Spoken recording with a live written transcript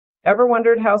Ever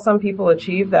wondered how some people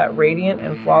achieve that radiant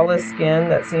and flawless skin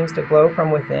that seems to glow from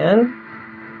within?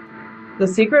 The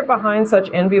secret behind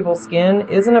such enviable skin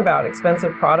isn't about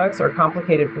expensive products or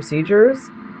complicated procedures.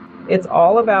 It's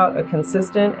all about a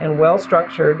consistent and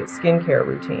well-structured skincare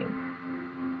routine.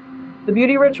 The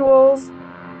beauty rituals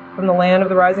from the land of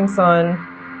the rising sun,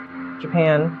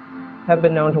 Japan, have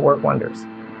been known to work wonders.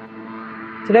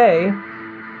 Today,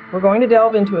 we're going to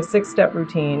delve into a 6-step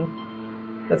routine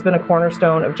that's been a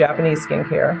cornerstone of Japanese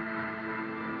skincare.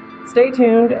 Stay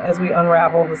tuned as we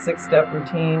unravel the 6-step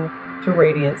routine to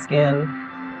radiant skin.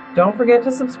 Don't forget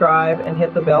to subscribe and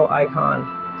hit the bell icon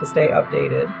to stay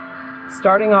updated.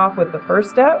 Starting off with the first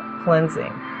step,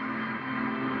 cleansing.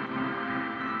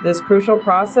 This crucial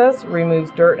process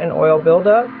removes dirt and oil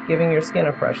buildup, giving your skin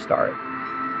a fresh start.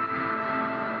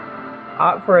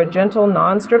 Opt for a gentle,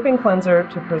 non-stripping cleanser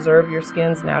to preserve your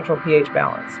skin's natural pH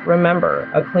balance.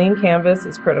 Remember, a clean canvas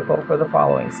is critical for the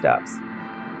following steps.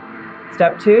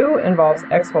 Step 2 involves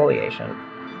exfoliation.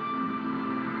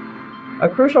 A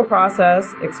crucial process,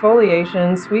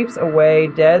 exfoliation sweeps away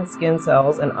dead skin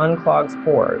cells and unclogs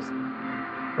pores,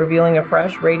 revealing a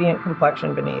fresh, radiant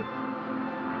complexion beneath.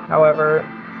 However,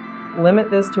 limit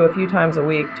this to a few times a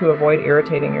week to avoid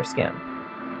irritating your skin.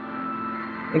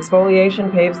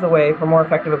 Exfoliation paves the way for more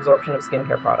effective absorption of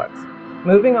skincare products.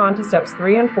 Moving on to steps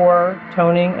 3 and 4,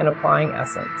 toning and applying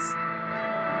essence.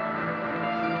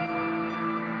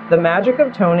 The magic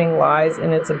of toning lies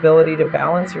in its ability to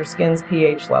balance your skin's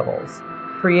pH levels,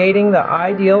 creating the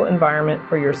ideal environment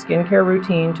for your skincare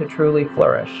routine to truly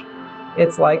flourish.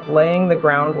 It's like laying the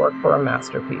groundwork for a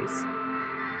masterpiece.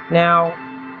 Now,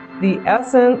 the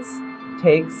essence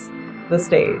takes the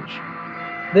stage.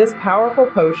 This powerful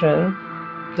potion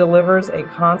delivers a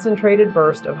concentrated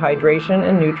burst of hydration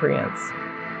and nutrients,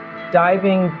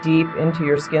 diving deep into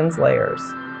your skin's layers.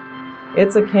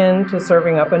 It's akin to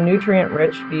serving up a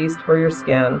nutrient-rich feast for your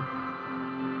skin.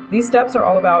 These steps are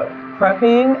all about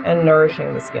prepping and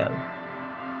nourishing the skin.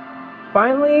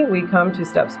 Finally, we come to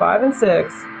steps 5 and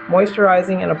 6,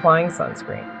 moisturizing and applying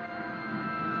sunscreen.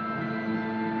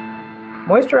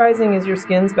 Moisturizing is your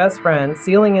skin's best friend,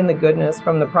 sealing in the goodness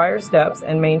from the prior steps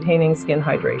and maintaining skin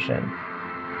hydration.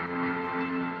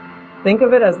 Think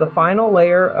of it as the final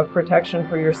layer of protection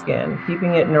for your skin,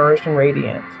 keeping it nourished and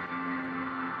radiant.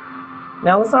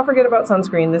 Now let's not forget about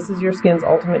sunscreen. This is your skin's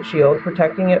ultimate shield,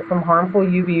 protecting it from harmful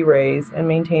UV rays and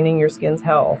maintaining your skin's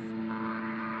health.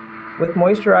 With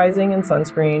moisturizing and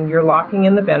sunscreen, you're locking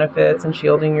in the benefits and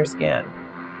shielding your skin.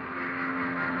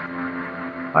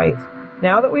 Right.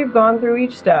 Now that we've gone through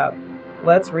each step,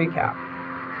 let's recap.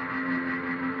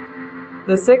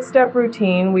 The 6-step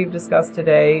routine we've discussed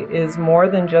today is more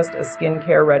than just a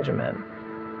skincare regimen.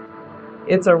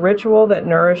 It's a ritual that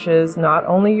nourishes not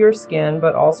only your skin,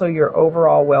 but also your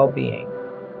overall well-being.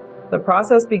 The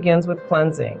process begins with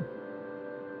cleansing,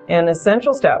 an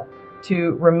essential step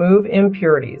to remove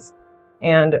impurities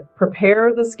and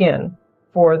prepare the skin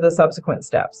for the subsequent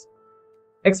steps.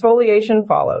 Exfoliation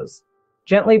follows,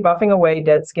 gently buffing away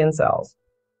dead skin cells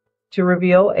to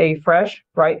reveal a fresh,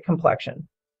 bright complexion.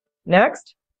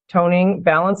 Next, toning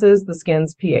balances the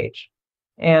skin's pH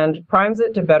and primes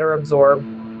it to better absorb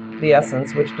the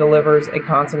essence, which delivers a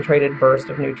concentrated burst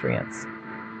of nutrients.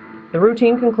 The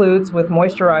routine concludes with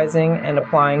moisturizing and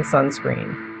applying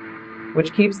sunscreen,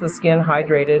 which keeps the skin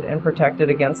hydrated and protected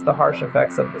against the harsh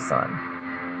effects of the sun.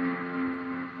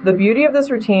 The beauty of this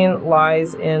routine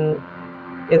lies in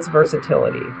its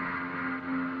versatility.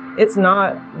 It's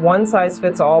not one size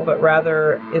fits all, but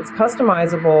rather it's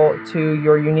customizable to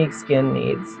your unique skin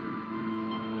needs.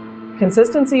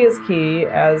 Consistency is key,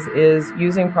 as is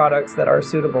using products that are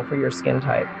suitable for your skin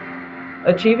type.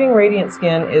 Achieving radiant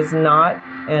skin is not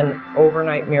an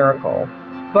overnight miracle,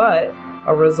 but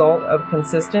a result of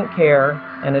consistent care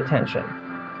and attention.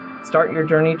 Start your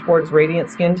journey towards radiant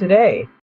skin today.